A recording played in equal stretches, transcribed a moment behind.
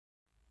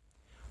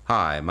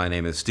Hi, my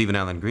name is Stephen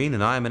Allen Green,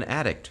 and I am an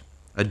addict,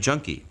 a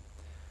junkie.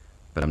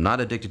 But I'm not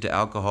addicted to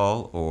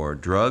alcohol or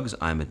drugs.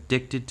 I'm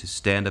addicted to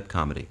stand-up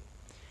comedy.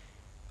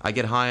 I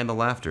get high on the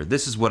laughter.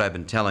 This is what I've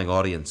been telling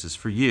audiences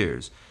for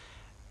years.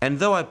 And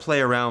though I play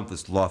around with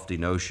this lofty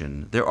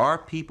notion, there are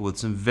people with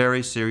some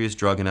very serious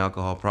drug and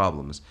alcohol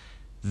problems.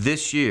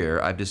 This year,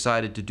 I've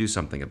decided to do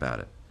something about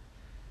it.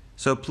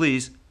 So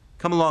please,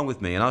 come along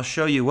with me and I'll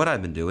show you what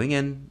I've been doing,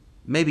 and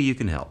maybe you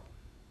can help.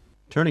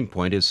 Turning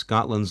Point is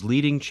Scotland's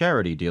leading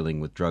charity dealing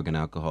with drug and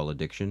alcohol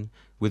addiction,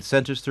 with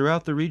centres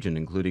throughout the region,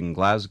 including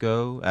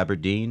Glasgow,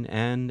 Aberdeen,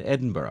 and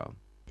Edinburgh.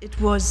 It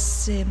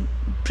was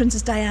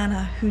Princess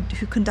Diana who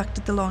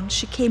conducted the launch.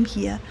 She came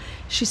here,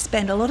 she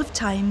spent a lot of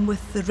time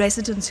with the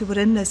residents who were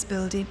in this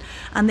building,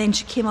 and then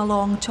she came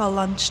along to a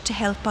lunch to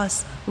help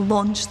us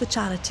launch the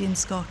charity in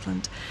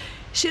Scotland.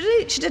 She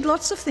did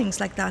lots of things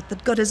like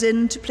that got us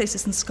into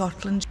places in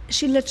Scotland.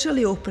 She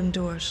literally opened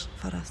doors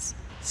for us.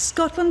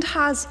 Scotland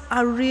has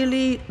a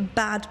really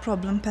bad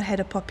problem per head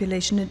of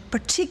population,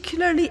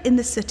 particularly in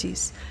the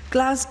cities.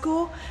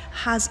 Glasgow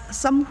has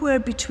somewhere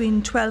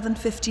between 12 and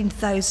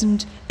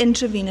 15,000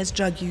 intravenous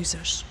drug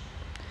users.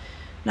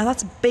 Now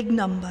that's a big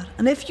number,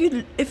 and if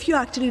you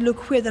actually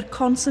look where they're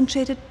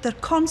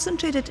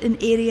concentrated in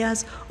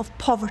areas of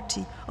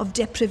poverty, of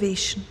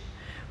deprivation,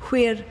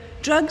 where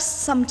drugs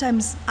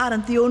sometimes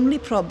aren't the only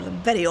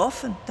problem. Very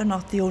often they're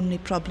not the only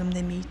problem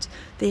they meet.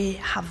 They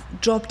have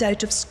dropped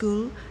out of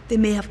school, they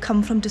may have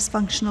come from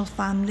dysfunctional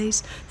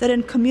families, they're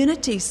in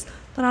communities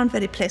that aren't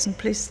very pleasant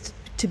places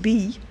to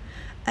be.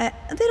 They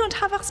don't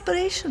have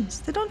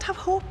aspirations, they don't have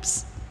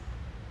hopes.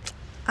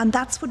 And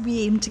that's what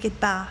we aim to get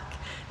back.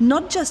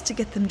 Not just to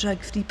get them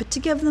drug-free, but to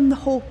give them the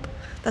hope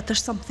that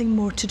there's something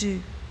more to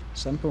do.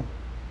 Simple,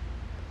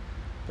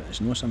 but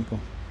it's not simple.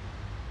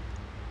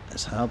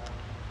 It's hard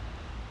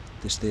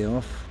to stay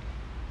off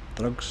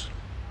drugs.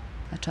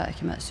 I tried to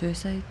commit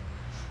suicide.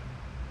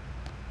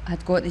 I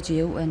had got to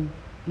jail and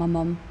my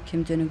mum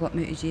came down and got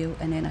me out of jail,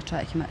 and then I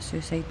tried to commit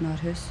suicide in our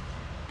house,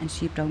 and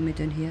she brought me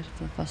down here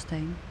for the first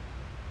time,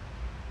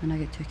 and I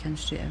got took in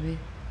straight away.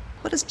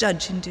 What does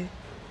judging do? It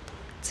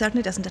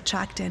certainly doesn't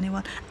attract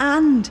anyone.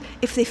 And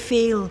if they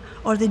fail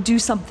or they do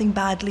something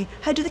badly,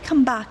 how do they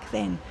come back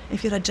then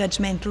if you're a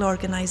judgmental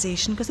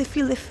organisation? Because they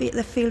feel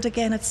they've failed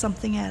again at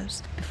something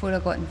else. Before I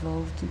got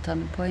involved in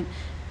Turning Point,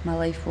 my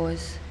life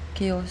was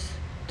chaos,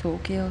 total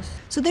chaos.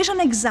 So there's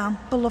an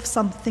example of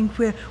something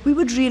where we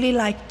would really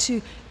like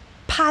to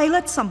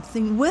pilot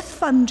something with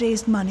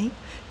fundraised money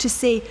to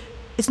say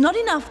it's not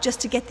enough just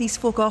to get these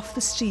folk off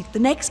the street. The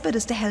next bit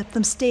is to help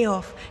them stay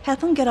off,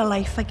 help them get a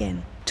life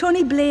again.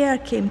 Tony Blair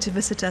came to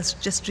visit us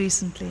just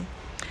recently,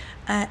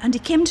 and he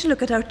came to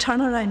look at our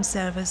turnaround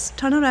service.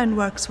 Turnaround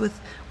works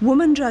with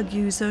women drug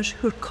users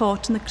who are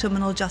caught in the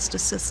criminal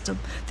justice system.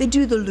 They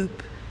do the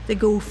loop. They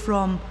go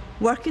from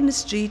work in the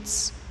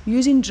streets,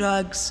 using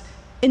drugs,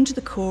 into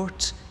the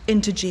court,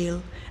 into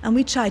jail. And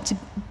we tried to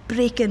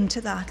break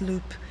into that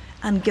loop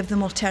and give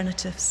them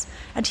alternatives.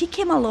 And he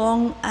came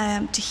along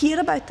to hear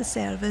about the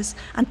service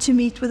and to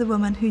meet with a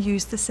woman who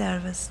used the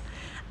service.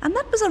 And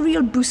that was a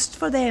real boost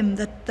for them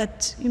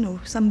that you know,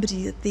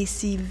 somebody that they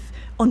see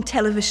on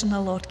television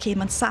a lot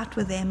came and sat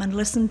with them and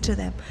listened to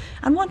them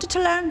and wanted to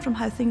learn from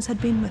how things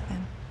had been with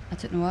them. I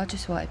don't know, I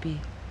just want to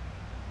be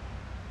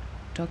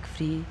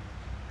drug-free,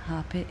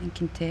 happy and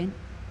content.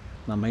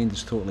 My mind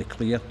is totally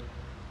clear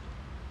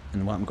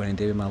in what I'm going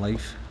to do with my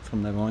life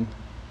from now on,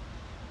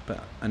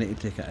 but I need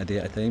to take it a day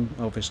at a time,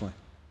 obviously.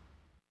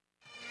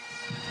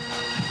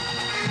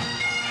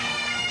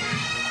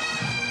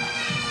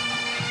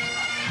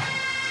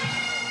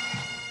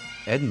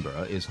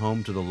 Edinburgh is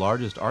home to the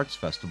largest arts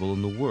festival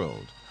in the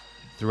world.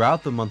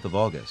 Throughout the month of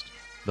August,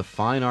 the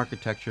fine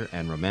architecture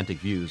and romantic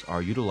views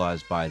are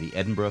utilized by the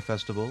Edinburgh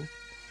Festival,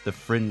 the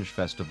Fringe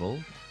Festival,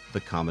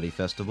 the Comedy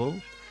Festival,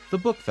 the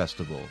Book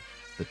Festival,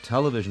 the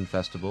Television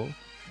Festival,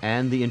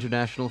 and the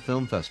International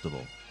Film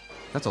Festival.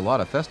 That's a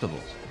lot of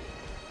festivals.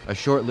 A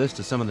short list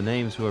of some of the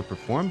names who have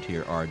performed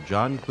here are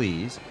John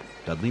Cleese,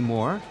 Dudley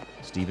Moore,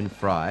 Stephen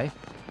Fry,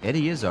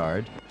 Eddie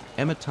Izzard,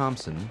 Emma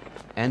Thompson,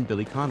 and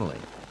Billy Connolly.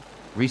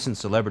 Recent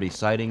celebrity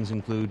sightings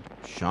include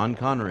Sean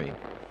Connery,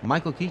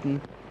 Michael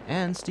Keaton,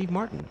 and Steve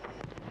Martin.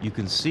 You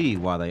can see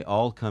why they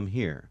all come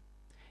here.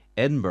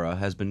 Edinburgh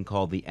has been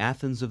called the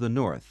Athens of the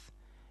North,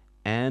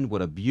 and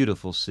what a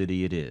beautiful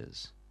city it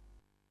is.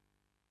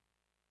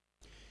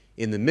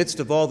 In the midst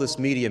of all this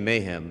media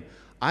mayhem,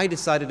 I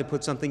decided to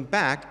put something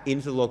back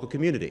into the local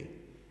community.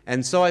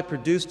 And so I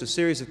produced a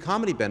series of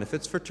comedy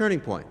benefits for Turning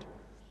Point.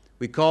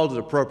 We called it,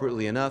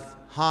 appropriately enough,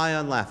 High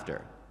on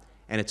Laughter.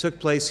 And it took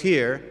place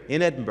here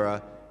in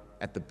Edinburgh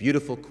at the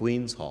beautiful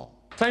Queen's Hall.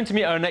 Time to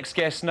meet our next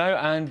guest now,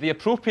 and the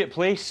appropriate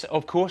place,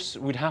 of course,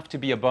 would have to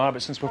be a bar,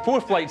 but since we're 4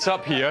 flights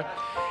up here,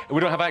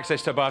 we don't have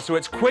access to a bar, so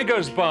it's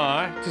Quiggers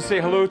Bar to say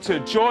hello to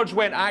George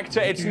Wendt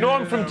actor. It's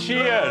Norm from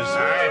Cheers.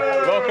 Hi.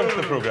 Welcome to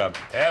the programme.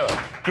 Hello.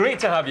 Great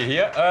to have you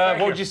here.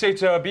 What would you say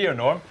to a beer,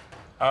 Norm?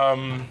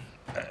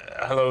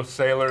 Hello,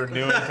 Sailor,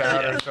 New in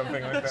Town, or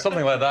something like that.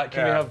 Something like that.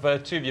 Can we Yeah.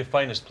 have two of your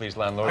finest, please,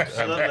 landlord?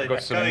 Absolutely. I've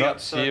got some Coming up,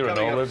 nuts sir, here and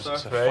coming up, olives. sir.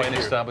 It's a Thank fine you.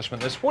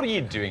 establishment. This. What are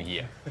you doing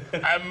here?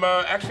 I'm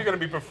actually going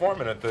to be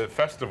performing at the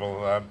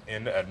festival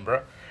in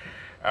Edinburgh.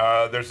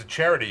 There's a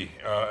charity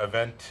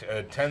event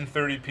at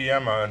 10:30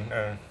 p.m.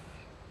 on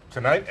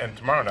tonight and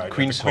tomorrow night.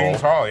 Queen's at the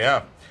Queen's Hall. Hall,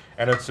 yeah.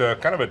 And it's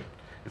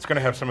it's going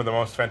to have some of the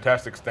most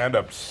fantastic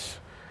stand-ups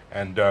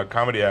and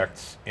comedy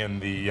acts in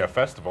the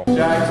festival.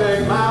 Jack,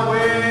 take my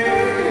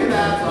way,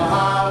 that's a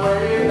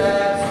highway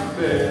that's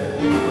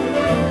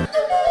big.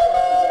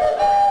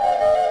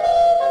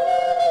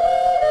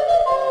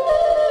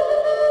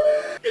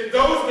 In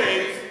those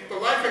days, the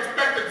life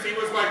expectancy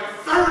was like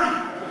 30.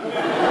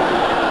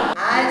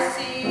 I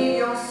see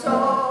your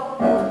soul.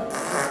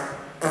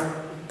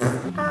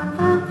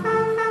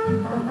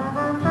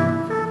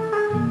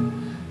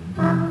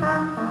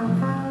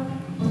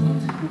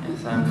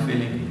 Yes, I'm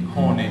feeling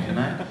horny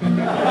tonight.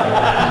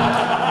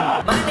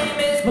 My name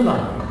is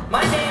Malone.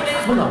 My name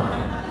is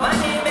Malone. My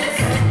name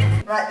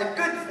is. Right, the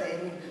good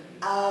thing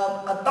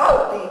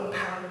about being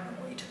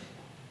paranoid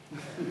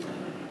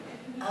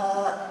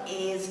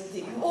is that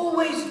you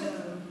always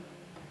know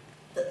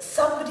that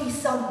somebody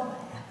somewhere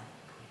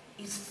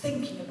is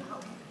thinking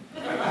about you.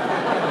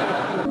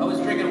 I was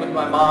drinking with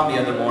my mom the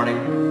other morning.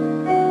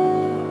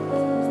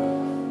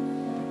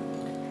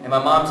 And my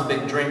mom's a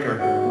big drinker.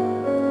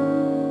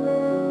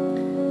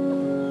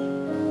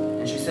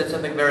 And she said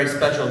something very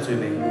special to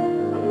me.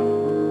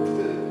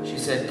 She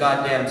said,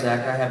 "Goddamn,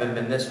 Zach, I haven't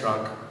been this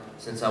drunk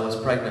since I was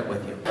pregnant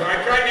with you."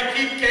 I tried to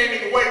keep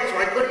gaining weight so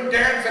I couldn't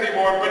dance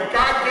anymore, but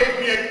God gave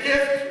me a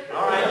gift.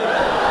 All right.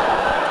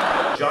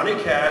 Johnny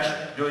Cash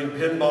doing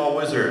Pinball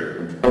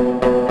Wizard.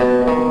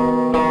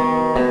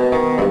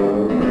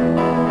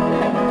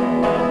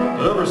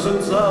 Ever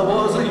since I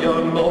was a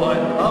young boy,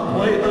 I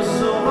played the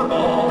silver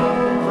ball.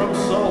 From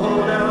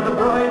Soho down to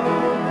Brighton,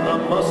 I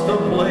must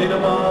have played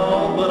them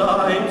all, but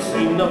I ain't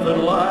seen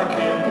nothing like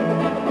him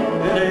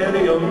in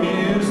any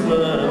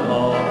amusement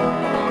hall.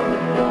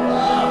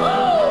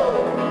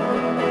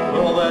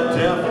 Well, that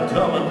deaf,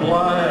 dumb, and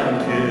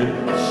blind kid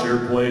sure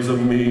plays a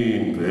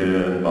mean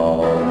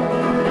pinball.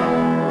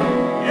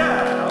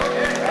 Yeah,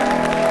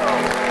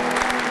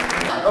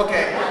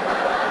 Okay,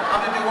 I'm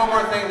gonna do one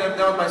more thing. That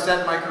was my set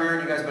in my career,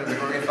 and you guys have been a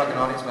great fucking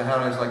audience. But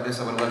how it is like this,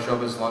 I would have left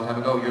showbiz a long time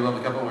ago. You're a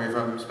lovely couple. Where you're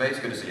from? Space.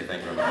 Good to see you.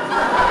 Thank you very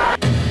much.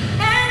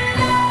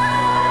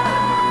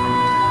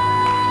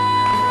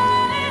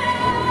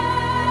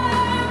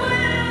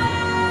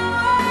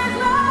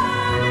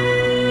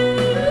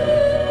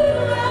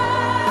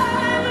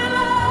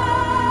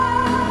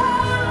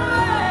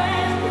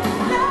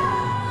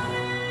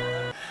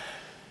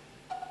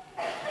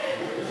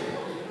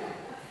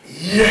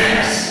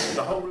 Yes!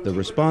 The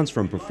response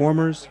from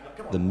performers,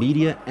 the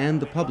media, and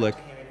the public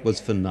was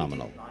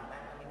phenomenal.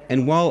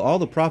 And while all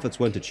the profits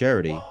went to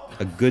charity,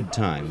 a good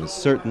time was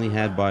certainly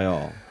had by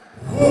all.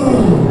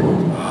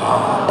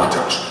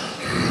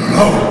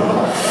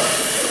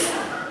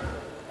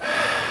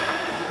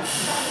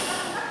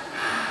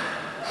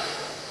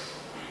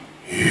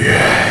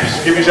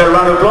 Yes! Give yourself a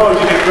round of applause.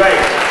 You did great.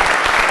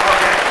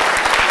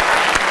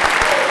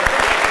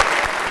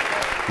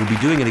 We'll be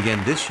doing it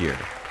again this year,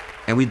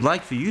 and we'd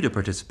like for you to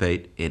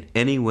participate in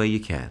any way you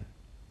can.